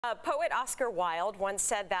Poet Oscar Wilde once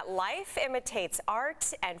said that life imitates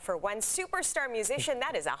art, and for one superstar musician,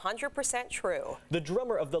 that is 100% true. The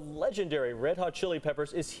drummer of the legendary Red Hot Chili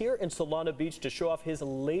Peppers is here in Solana Beach to show off his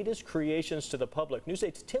latest creations to the public. News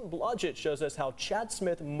 8's Tim Blodgett shows us how Chad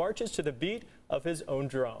Smith marches to the beat of his own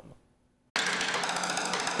drum.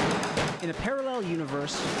 In a parallel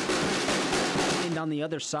universe, and on the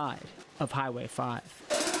other side of Highway 5,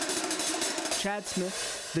 Chad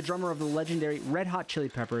Smith, the drummer of the legendary Red Hot Chili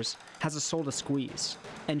Peppers, has a soul to squeeze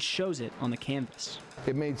and shows it on the canvas.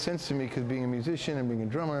 It made sense to me because being a musician and being a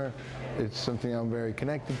drummer, it's something I'm very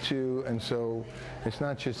connected to, and so it's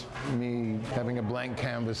not just me having a blank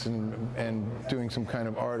canvas and doing some kind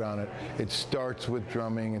of art on it. It starts with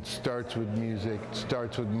drumming, it starts with music, it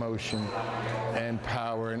starts with motion and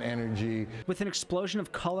power and energy. With an explosion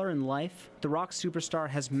of color and life, the rock superstar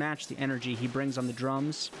has matched the energy he brings on the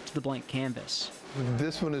drums to the blank canvas.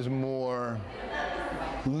 This one is more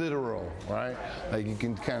literal, right? Like you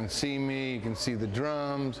can kind of see me, you can see the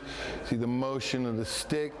drums, see the motion of the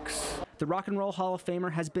sticks. The Rock and Roll Hall of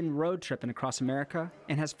Famer has been road tripping across America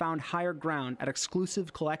and has found higher ground at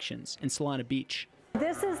exclusive collections in Solana Beach.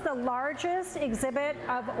 This is the largest exhibit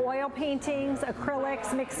of oil paintings,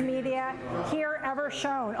 acrylics, mixed media here ever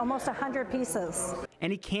shown, almost 100 pieces.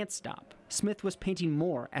 And he can't stop. Smith was painting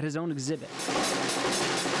more at his own exhibit.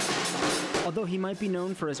 Although he might be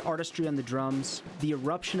known for his artistry on the drums, the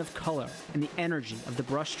eruption of color and the energy of the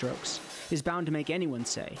brushstrokes is bound to make anyone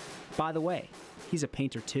say, by the way, he's a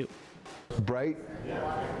painter too. Bright,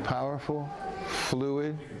 powerful,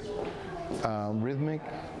 fluid, rhythmic.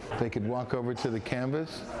 They could walk over to the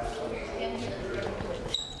canvas and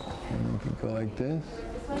you could go like this.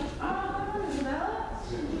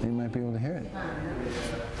 You might be able to hear it.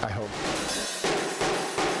 I hope.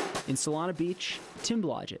 In Solana Beach, Tim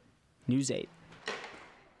Blodgett, News 8.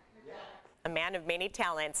 A man of many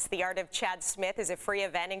talents, The Art of Chad Smith is a free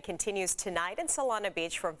event and continues tonight in Solana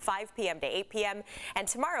Beach from 5 p.m. to 8 p.m. and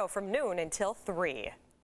tomorrow from noon until 3.